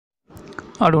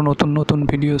আরও নতুন নতুন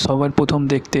ভিডিও সবার প্রথম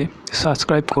দেখতে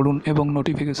সাবস্ক্রাইব করুন এবং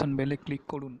নোটিফিকেশন বেলে ক্লিক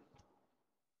করুন।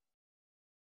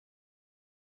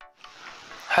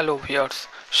 Hello viewers,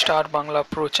 star Bangla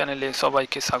pro চ্যানেলে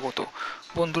সবাইকে স্বাগত।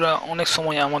 বন্ধুরা, অনেক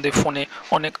সময় আমাদের ফোনে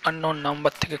অনেক আননোন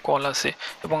নাম্বার থেকে কল আসে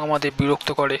এবং আমাদের বিরক্ত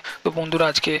করে। তো বন্ধুরা,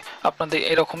 আজকে আপনাদের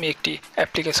এরকমই একটি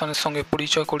অ্যাপ্লিকেশনের সঙ্গে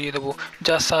পরিচয় করিয়ে দেবো,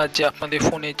 যার সাহায্যে আপনাদের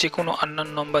ফোনে যে কোনো আননোন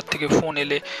নাম্বার থেকে ফোন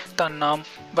এলে তার নাম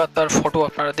বা তার ফটো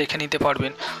আপনারা দেখে নিতে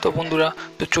পারবেন। তো বন্ধুরা,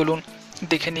 চলুন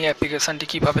দেখে নিয়ে অ্যাপ্লিকেশানটি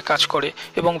কীভাবে কাজ করে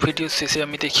এবং ভিডিওর শেষে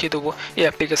আমি দেখিয়ে দেবো এই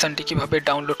অ্যাপ্লিকেশানটি কীভাবে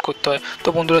ডাউনলোড করতে হয়। তো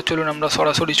বন্ধুরা, চলুন আমরা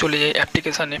সরাসরি চলে যাই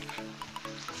অ্যাপ্লিকেশানে।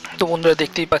 তো বন্ধুরা,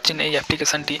 দেখতেই পাচ্ছেন এই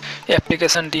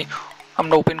অ্যাপ্লিকেশানটি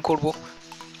আমরা ওপেন করব।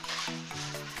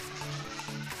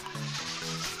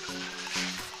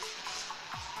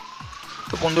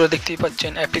 তো বন্ধুরা, দেখতেই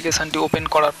পাচ্ছেন অ্যাপ্লিকেশানটি ওপেন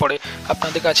করার পরে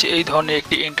আপনাদের কাছে এই ধরনের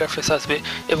একটি ইন্টারফেস আসবে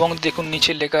এবং দেখুন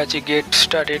নিচে লেখা আছে গেট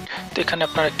স্টার্টেড। তো এখানে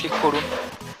আপনারা ক্লিক করুন।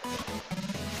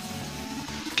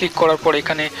 ক্লিক করার পর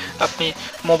এখানে আপনি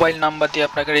মোবাইল নাম্বার দিয়ে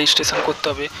আপনাকে রেজিস্ট্রেশন করতে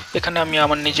হবে। এখানে আমি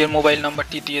আমার নিজের মোবাইল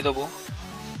নাম্বারটি দিয়ে দেবো।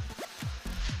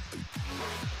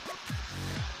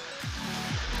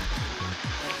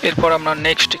 এরপর আমরা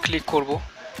নেক্সট ক্লিক করব।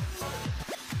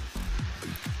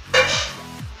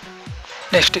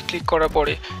 নেক্সটে ক্লিক করার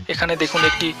পরে এখানে দেখুন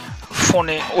একটি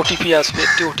ফোনে ওটিপি আসবে,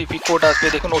 একটি ওটিপি কোড আসবে।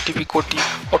 দেখুন ওটিপি কোডটি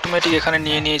অটোমেটিক এখানে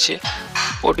নিয়েছে।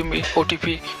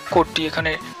 ওটিপি কোডটি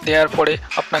এখানে দেওয়ার পরে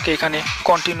আপনাকে এখানে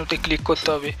কন্টিনিউতে ক্লিক করতে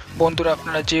হবে। বন্ধুরা,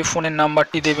 আপনারা যে ফোনের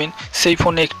নাম্বারটি দেবেন সেই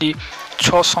ফোনে একটি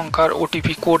 6 সংখ্যার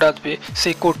ওটিপি কোড আসবে।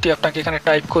 সেই কোডটি আপনাকে এখানে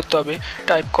টাইপ করতে হবে।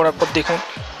 টাইপ করার পর দেখুন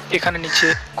এখানে নিচে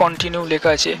কন্টিনিউ লেখা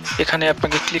আছে, এখানে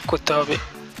আপনাকে ক্লিক করতে হবে।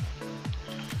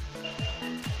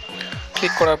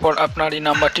 ক্লিক করার পর আপনার এই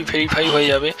নাম্বারটি ভেরিফাই হয়ে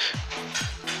যাবে।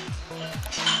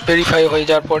 ভেরিফাই হয়ে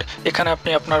যাওয়ার পর এখানে আপনি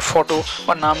আপনার ফটো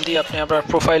বা নাম দিয়ে আপনি আপনার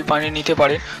প্রোফাইল বানিয়ে নিতে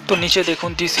পারেন। তো নিচে দেখুন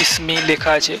দিস ইজ মি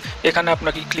লেখা আছে, এখানে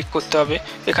আপনাকে ক্লিক করতে হবে।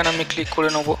 এখানে আমি ক্লিক করে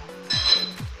নেব।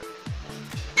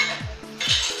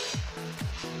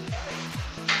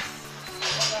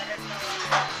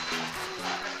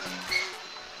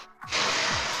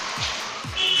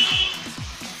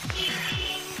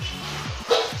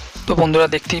 তো বন্ধুরা,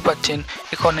 দেখতেই পাচ্ছেন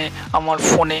এখানে আমার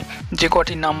ফোনে যে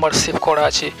কটি নাম্বার সেভ করা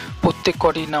আছে প্রত্যেক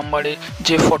কটি নাম্বারে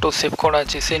যে ফটো সেভ করা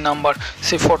আছে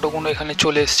সেই ফটোগুলো এখানে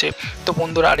চলে এসছে। তো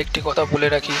বন্ধুরা, আরেকটি কথা বলে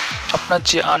রাখি, আপনার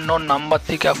যে আননোন নাম্বার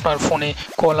থেকে আপনার ফোনে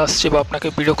কল আসছে বা আপনাকে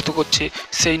বিরক্ত করছে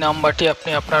সেই নাম্বারটি আপনি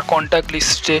আপনার কন্ট্যাক্ট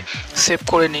লিস্টে সেভ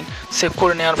করে নিন। সেভ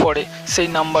করে নেওয়ার পরে সেই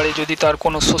নাম্বারে যদি তার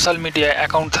কোনো সোশ্যাল মিডিয়া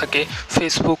অ্যাকাউন্ট থাকে,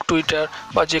 ফেসবুক, টুইটার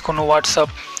বা যে কোনো হোয়াটসঅ্যাপ,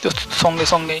 তো সঙ্গে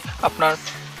সঙ্গেই আপনার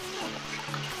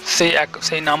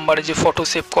সেই নাম্বারে যে ফটো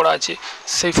সেভ করা আছে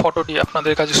সেই ফটোটি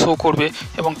আপনাদের কাছে শো করবে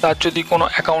এবং তার যদি কোনো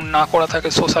অ্যাকাউন্ট না করা থাকে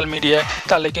সোশ্যাল মিডিয়ায়,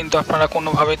 তাহলে কিন্তু আপনারা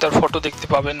কোনোভাবেই তার ফটো দেখতে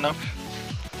পাবেন না।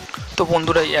 তো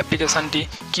বন্ধুরা, এই অ্যাপ্লিকেশানটি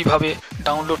কিভাবে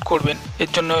ডাউনলোড করবেন এর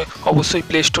জন্য অবশ্যই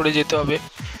প্লে স্টোরে যেতে হবে।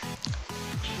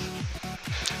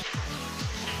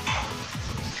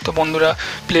 তো বন্ধুরা,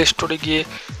 প্লে স্টোরে গিয়ে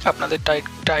আপনাদের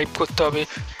টাইপ করতে হবে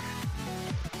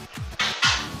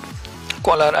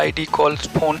কলার আইডি কলস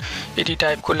ফোন। এটি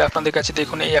টাইপ করলে আপনাদের কাছে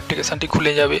দেখুন এই অ্যাপ্লিকেশানটি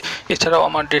খুলে যাবে। এছাড়াও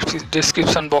আমার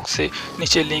ডেসক্রিপশান বক্সে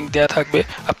নিচে লিঙ্ক দেওয়া থাকবে,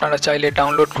 আপনারা চাইলে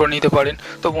ডাউনলোড করে নিতে পারেন।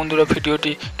 তো বন্ধুরা,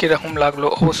 ভিডিওটি কীরকম লাগলো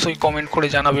অবশ্যই কমেন্ট করে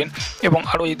জানাবেন এবং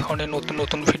আরও এই ধরনের নতুন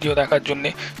নতুন ভিডিও দেখার জন্যে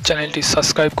চ্যানেলটি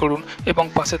সাবস্ক্রাইব করুন এবং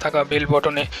পাশে থাকা বেল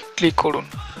বটনে ক্লিক করুন।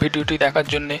 ভিডিওটি দেখার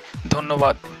জন্যে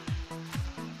ধন্যবাদ।